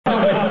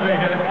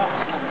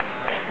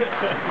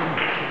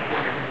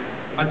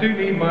I do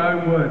need my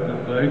own words,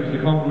 though, because I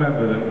can't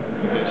remember them.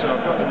 So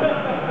I've got them.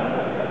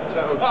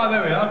 Oh,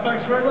 there we are.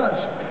 Thanks very much.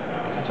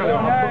 I'll tell you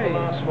what, I'll put the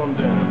last one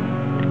down.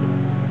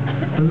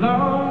 A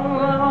long,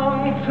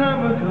 long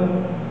time ago,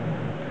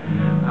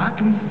 I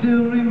can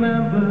still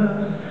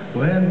remember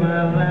when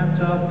my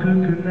laptop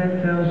could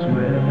connect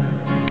elsewhere.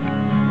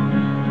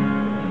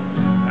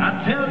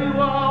 I tell you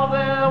all,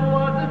 there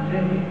was a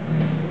day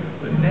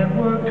the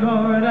network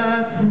card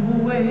I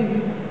threw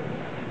away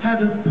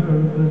had a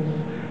purpose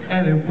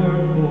and it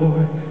worked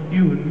for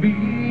you and me.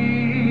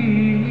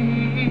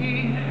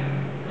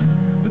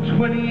 But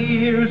 20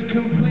 years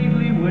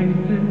completely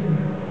wasted.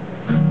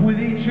 With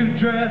each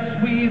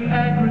address we've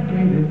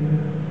aggregated,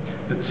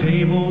 the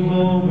table's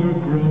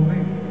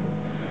overgrowing,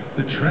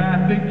 the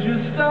traffic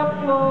just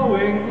stopped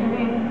flowing,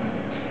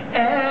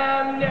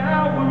 and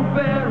now we're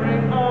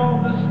bearing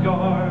all the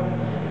scars,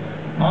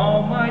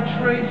 all my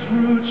trace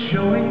routes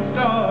showing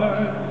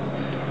stars.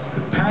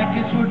 The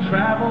packets would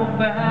travel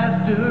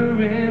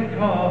faster in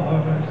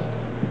cars,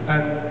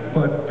 and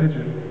but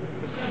pigeon.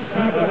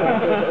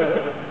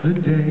 The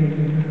day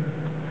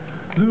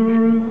the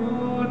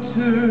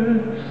routers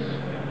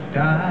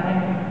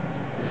die.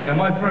 And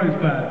my throat's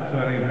bad, so I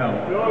need help.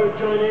 You're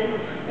joining.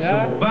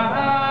 Yeah. So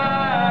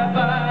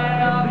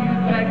bye-bye, all you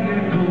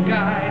technical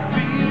guys.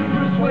 Be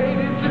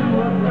persuaded to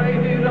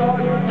upgrade it, or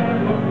your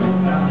network will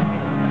die.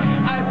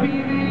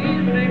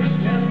 IPv6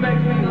 just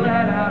makes me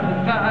let out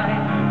a sigh,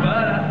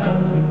 but I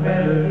suppose we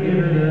better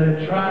give it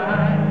a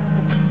try.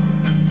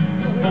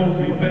 Suppose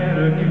we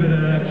better give it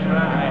a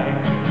try.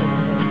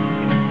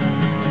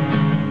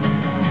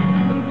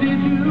 Did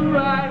you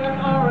write an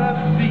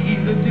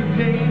RFC that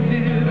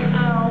dictated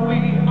how we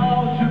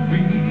all should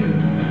be?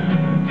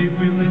 Did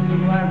we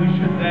listen like we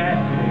should that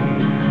day?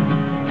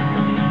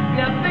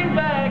 Now think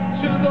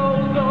back to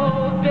those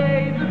old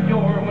days of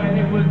yore when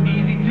it was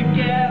easy to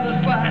get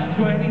a /24,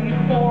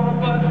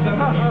 but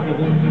some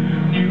people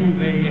knew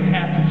they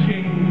had to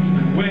change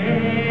the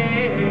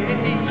ways.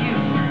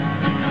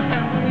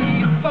 And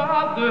we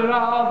thought that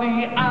all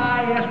the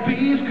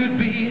ISPs could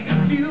be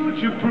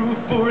future-proof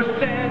for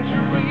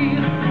centuries.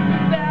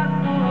 That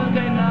was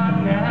then,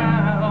 not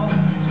now.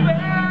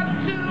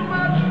 Spent too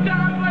much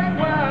time playing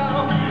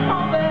well.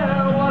 Oh,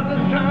 there was a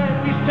time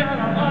we sat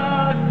on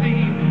honesty,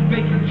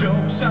 making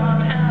jokes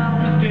on how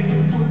this day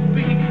would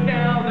be.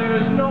 Now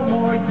there's no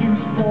more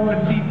use for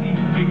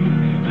TCP.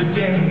 The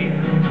day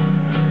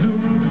the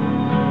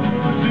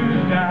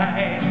routers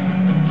died,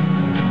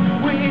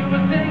 we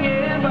were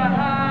singing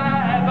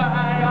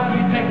bye-bye, all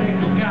you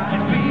technical guys.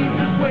 Be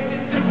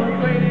persuaded to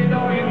upgrade it,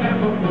 or you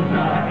never will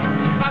die.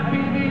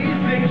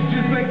 IPv6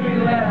 just makes me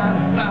let out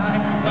a sigh,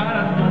 but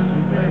I suppose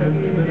we better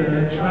give it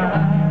a try.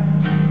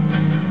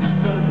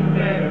 Suppose we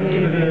better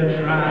give it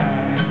a try.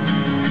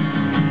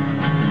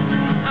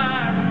 I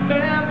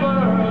remember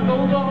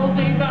those old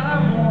days I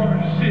wore,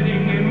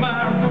 sitting in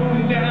my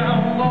room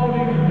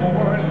downloading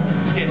porn.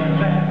 Yeah,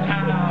 that's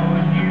how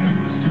it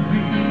used to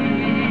be.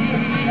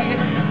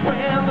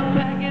 When the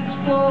packets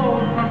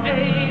flowed from A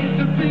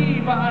to B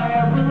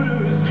via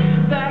routers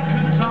that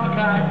could talk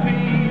IP,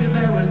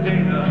 there was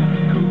data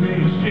could be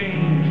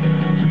exchanged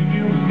between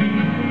you and me.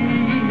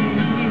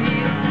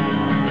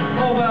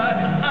 Oh, but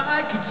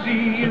I could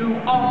see you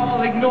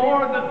all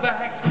ignore the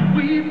fact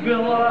we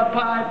built up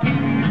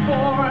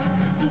IPv4,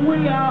 but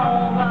we are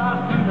all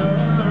lost in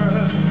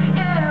earth,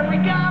 and we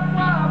got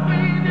what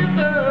we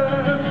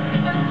deserve,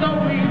 and so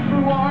we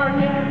threw our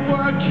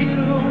network kit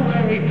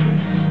away,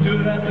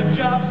 stood at the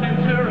job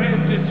center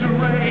in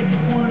disarray,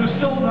 would have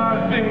sold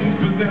our things,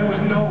 but there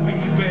was no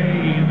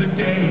eBay. The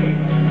day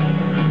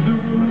the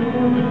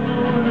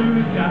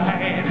routers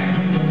died,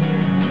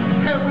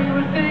 and we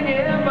were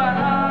singing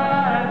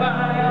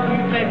bye-bye, all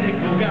you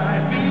technical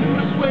guys. Be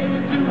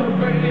persuaded to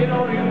upgrade it,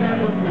 or your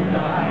network will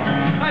die.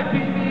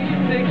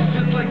 IPv6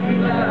 just like we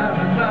let out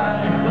a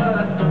sigh, but I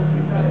suppose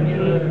we better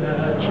give it a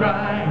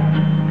try.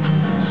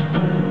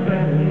 Suppose we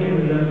better give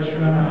it a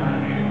try.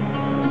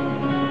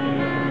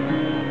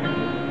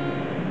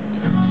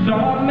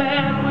 Saw a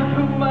man with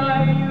whom I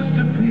used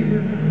to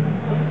peer,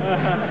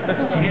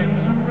 came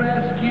to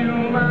rescue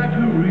my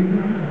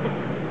career.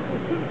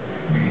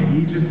 He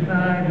just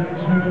sighed and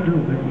turned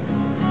away.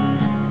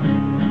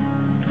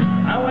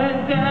 I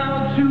went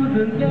down to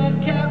the net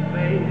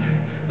cafe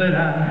that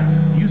I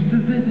used to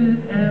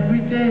visit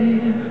every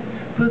day,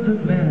 but the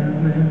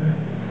man there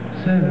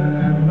said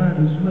I might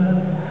as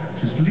well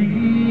just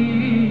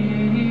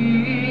leave.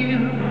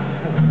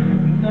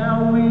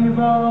 Now we've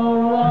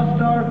all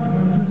lost our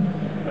purpose.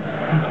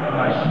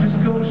 My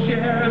Cisco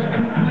shares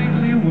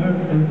completely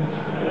worthless.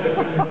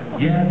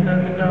 Yet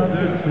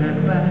another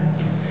setback.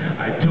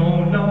 I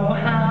don't know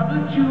how the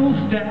jewels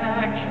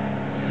stack.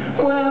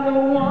 Well, the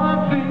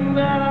one thing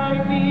that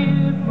I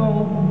needed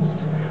most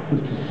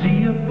was to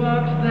see a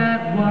box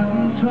that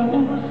wasn't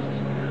toast.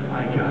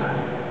 I got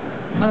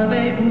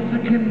unable to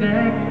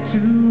connect to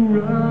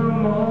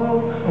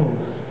remote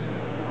host.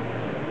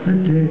 The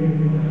day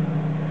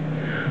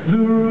the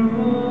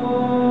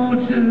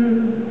routers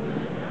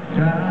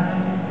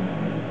died.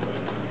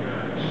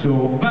 So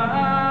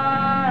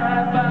bye.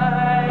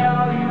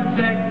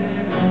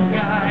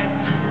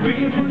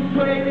 Being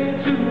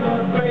persuaded to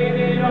upgrade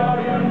it,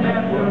 or your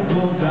network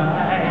will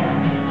die.